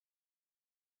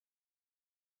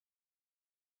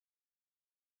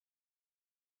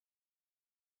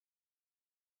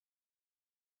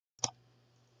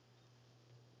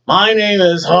My name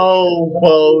is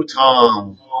Hobo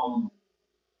Tom.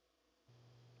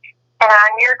 And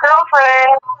I'm your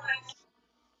girlfriend.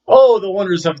 Oh, the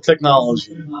wonders of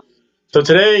technology. So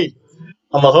today,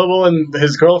 on the Hobo and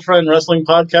his girlfriend wrestling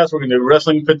podcast, we're going to do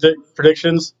wrestling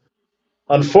predictions.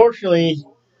 Unfortunately,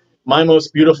 my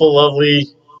most beautiful, lovely,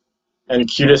 and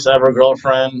cutest ever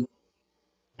girlfriend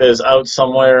is out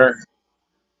somewhere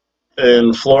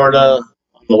in Florida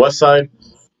on the west side.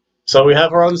 So we have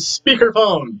her on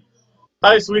speakerphone.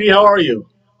 Hi, sweetie. How are you?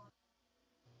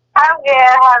 I'm good.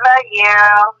 How about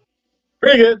you?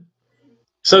 Pretty good.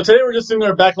 So today we're just doing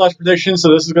our Backlash predictions.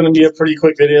 So this is going to be a pretty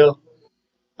quick video.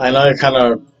 I know I kind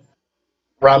of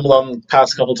rambled on the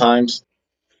past couple times.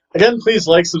 Again, please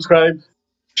like, subscribe,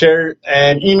 share,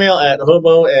 and email at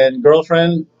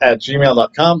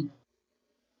hoboandgirlfriend@gmail.com.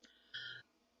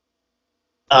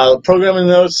 Programming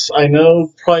notes, I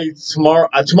know probably tomorrow.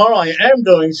 Tomorrow I am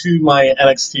going to my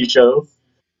NXT show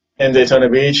in Daytona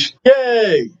Beach.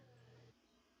 Yay!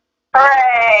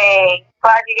 Hooray!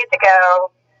 Glad you get to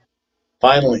go.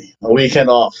 Finally, a weekend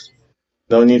off.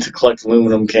 No need to collect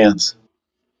aluminum cans.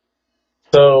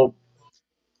 So,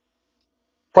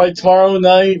 probably tomorrow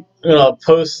night, I'll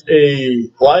post a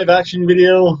live action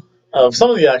video of some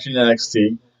of the action in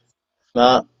NXT.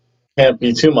 Not Can't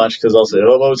be too much because I'll say,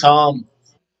 "Hobo Tom,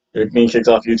 you're being kicked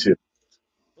off YouTube."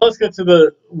 Let's get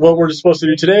to what we're supposed to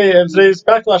do today and today's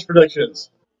Backlash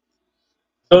predictions.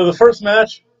 So the first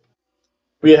match,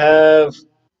 we have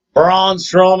Braun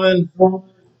Strowman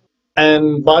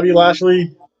and Bobby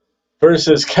Lashley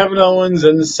versus Kevin Owens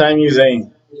and Sami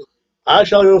Zayn. I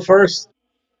shall go first,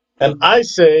 and I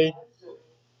say,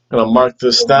 I'm going to mark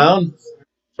this down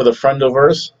for the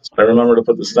Friendoverse, so I remember to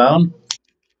put this down.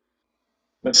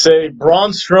 Let's say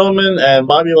Braun Strowman and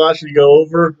Bobby Lashley go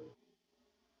over,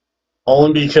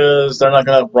 only because they're not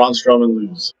going to have Braun Strowman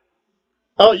lose.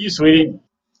 How about you, sweetie?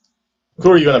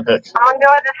 Who are you going to pick? I'm going to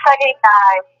go with the second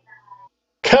guy.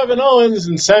 Kevin Owens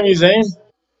and Sami Zayn.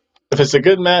 If it's a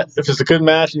good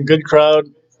match and good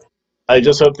crowd, I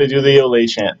just hope they do the Olay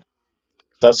chant.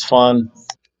 That's fun.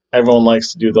 Everyone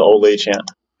likes to do the Olay chant.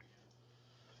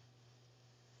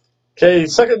 Okay,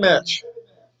 second match.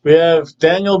 We have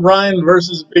Daniel Bryan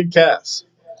versus Big Cass.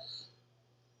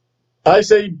 I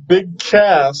say Big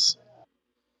Cass.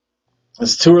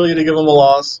 It's too early to give him a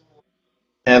loss,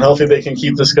 and hopefully they can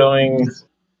keep this going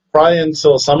probably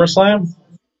until SummerSlam.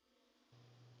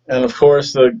 And of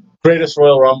course, the Greatest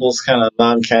Royal Rumble is kind of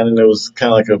non-canon. It was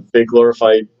kind of like a big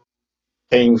glorified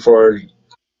paying for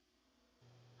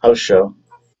house show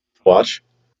to watch.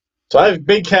 So I have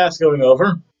Big Cass going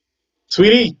over.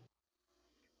 Sweetie?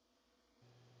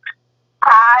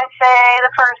 I say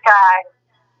the first guy.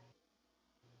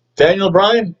 Daniel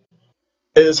Bryan?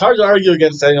 It's hard to argue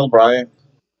against Daniel Bryan.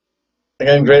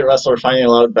 Again, great wrestler, finding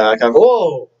a loud back.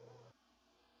 Whoa!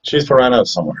 She's ran out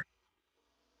somewhere.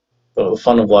 The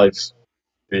Fun of Life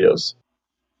videos.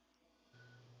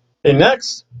 Okay,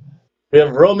 next, we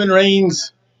have Roman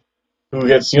Reigns, who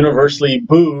gets universally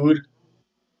booed,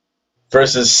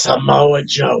 versus Samoa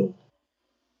Joe.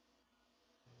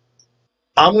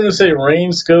 I'm going to say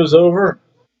Reigns goes over,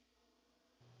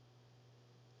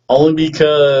 only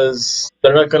because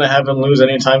they're not going to have him lose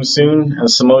anytime soon,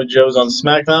 and Samoa Joe's on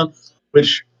SmackDown,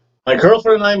 which my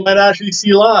girlfriend and I might actually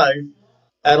see live,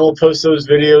 and we'll post those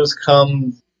videos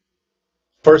come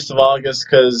 1st of August,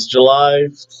 because July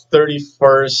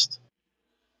 31st,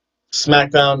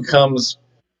 SmackDown comes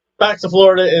back to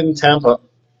Florida in Tampa.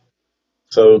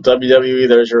 So WWE,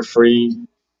 there's your free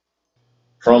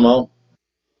promo.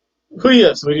 Who you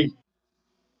got, sweetie?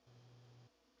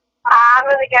 I'm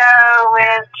going to go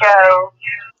with Joe.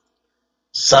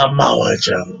 Samoa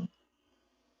Joe.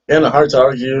 Again, hard to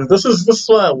argue. This is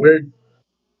one of weird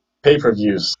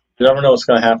pay-per-views. You never know what's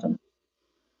going to happen.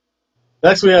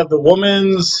 Next, we have the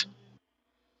women's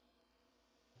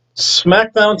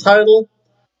SmackDown title,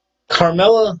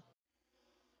 Carmella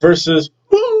versus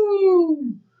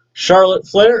Charlotte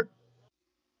Flair.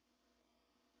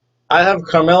 I have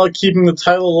Carmella keeping the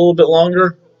title a little bit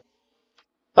longer.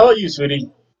 How about you,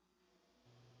 sweetie?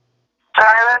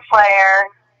 Charlotte Flair.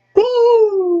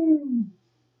 Woo!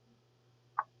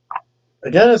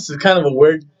 Again, it's kind of a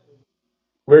weird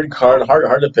card,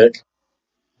 hard to pick.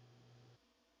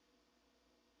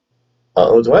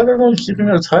 Do I have everyone keeping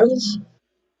their titles?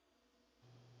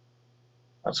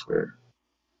 That's weird.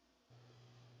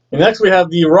 And next, we have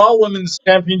the Raw Women's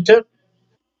Championship,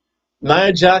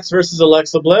 Nia Jax versus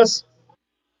Alexa Bliss.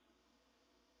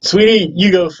 Sweetie,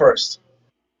 you go first.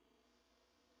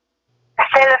 I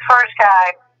say the first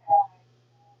guy.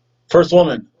 First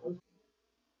woman.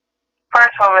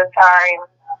 First woman, sorry.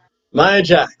 Nia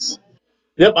Jax.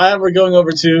 Yep, I have her going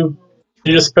over too.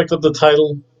 She just picked up the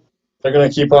title. They're going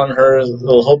to keep on her.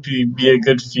 It'll hopefully be a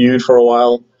good feud for a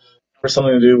while. For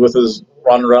something to do with his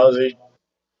Ronda Rousey.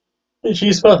 Hey,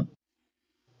 Chispa.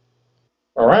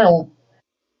 Around.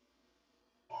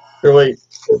 Here, wait.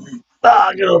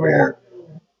 Get over here.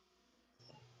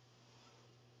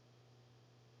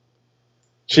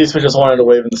 Chispa just wanted to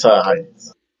wave and say hi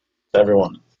to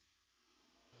everyone.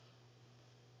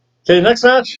 Okay, next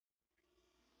match.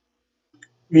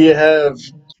 We have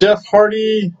Jeff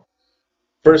Hardy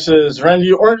versus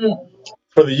Randy Orton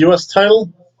for the U.S.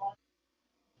 title.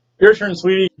 Your turn,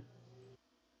 sweetie.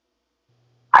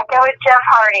 I go with Jeff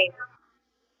Hardy.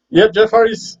 Yep, Jeff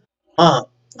Hardy's. I'm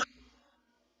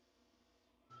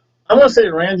going to say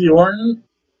Randy Orton.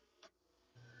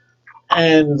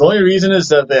 And the only reason is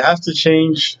that they have to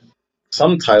change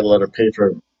some title at a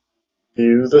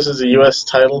pay-per-view. This is a U.S.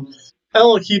 title. And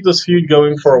we'll keep this feud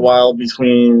going for a while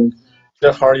between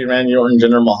Jeff Hardy, Randy Orton,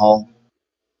 Jinder Mahal.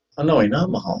 Oh, no, wait,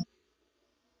 not Mahal.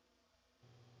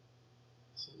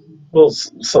 Well,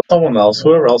 someone else.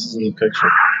 Whoever else is in the picture.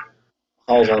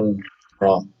 Mahal's on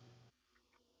Raw.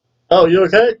 Oh, you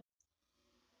okay?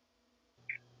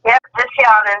 Yep, just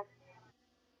yawning.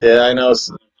 Yeah, I know. It's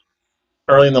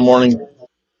early in the morning.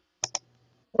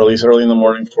 Or at least early in the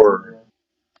morning for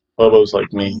hobos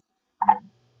like me.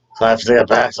 So I have to get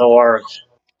back to work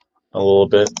a little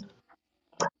bit.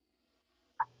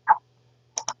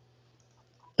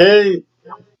 Okay,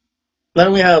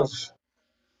 then we have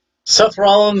Seth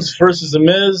Rollins versus The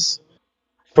Miz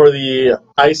for the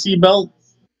IC belt.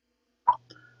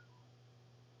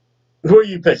 Who are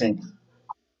you picking?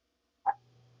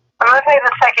 I'm going to say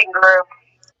the second group.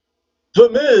 The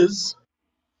Miz?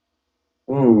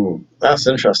 Ooh, that's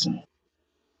interesting.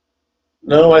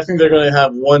 No, I think they're going to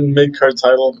have one mid-card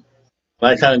title. And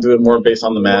I kind of do it more based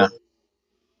on the math.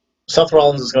 Seth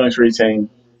Rollins is going to retain.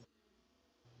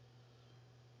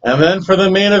 And then for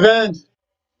the main event,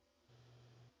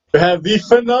 we have the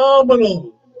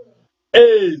phenomenal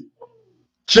AJ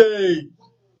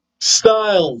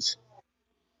Styles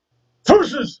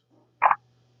versus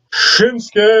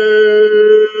Shinsuke.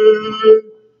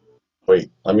 Wait,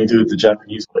 let me do it the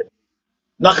Japanese way.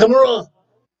 Nakamura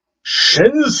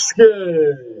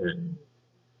Shinsuke.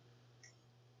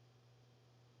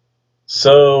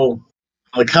 So,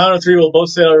 on the count of three, we'll both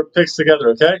say our picks together,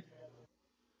 okay?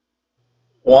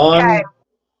 One, Okay.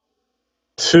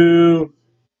 2,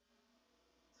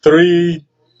 3.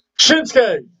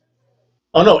 Shinsuke.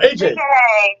 Oh no, AJ.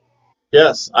 Okay.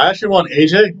 Yes, I actually want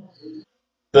AJ.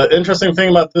 The interesting thing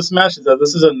about this match is that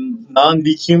this is a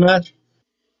non-DQ match.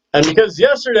 And because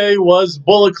yesterday was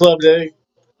Bullet Club Day,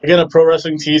 again, a pro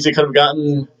wrestling tease, you could have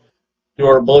gotten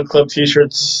your Bullet Club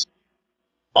t-shirts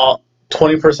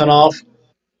 20% off.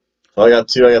 So I got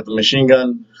two. I got the Machine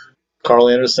Gun, Carl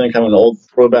Anderson, kind of an old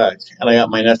throwback. And I got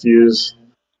my nephew's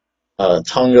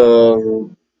Tonga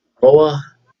Roa,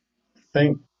 I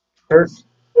think, shirt.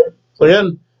 So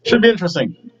again, should be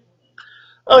interesting.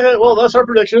 Okay, well, that's our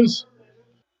predictions.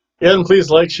 Again, please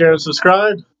like, share, and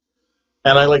subscribe.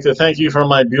 And I'd like to thank you for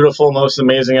my beautiful, most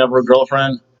amazing ever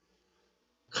girlfriend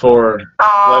for letting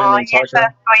Oh, me you're talk to so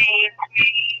her. sweet.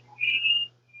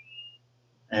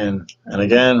 And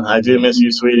again, I do miss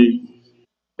you, sweetie.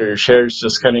 Your shares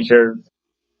just kind of here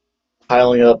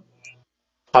piling up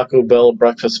Taco Bell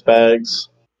breakfast bags,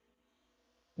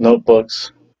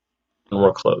 notebooks, and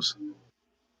work clothes.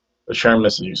 But Sharon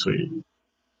misses you, sweetie.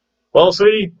 Well,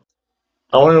 sweetie,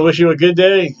 I want to wish you a good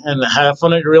day and have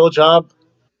fun at your real job.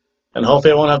 And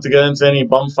hopefully I won't have to get into any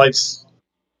bum fights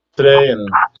today and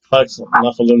collect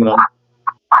enough aluminum.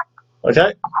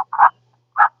 Okay?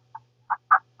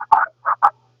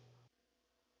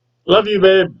 Love you,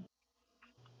 babe.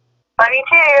 Love you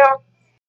too.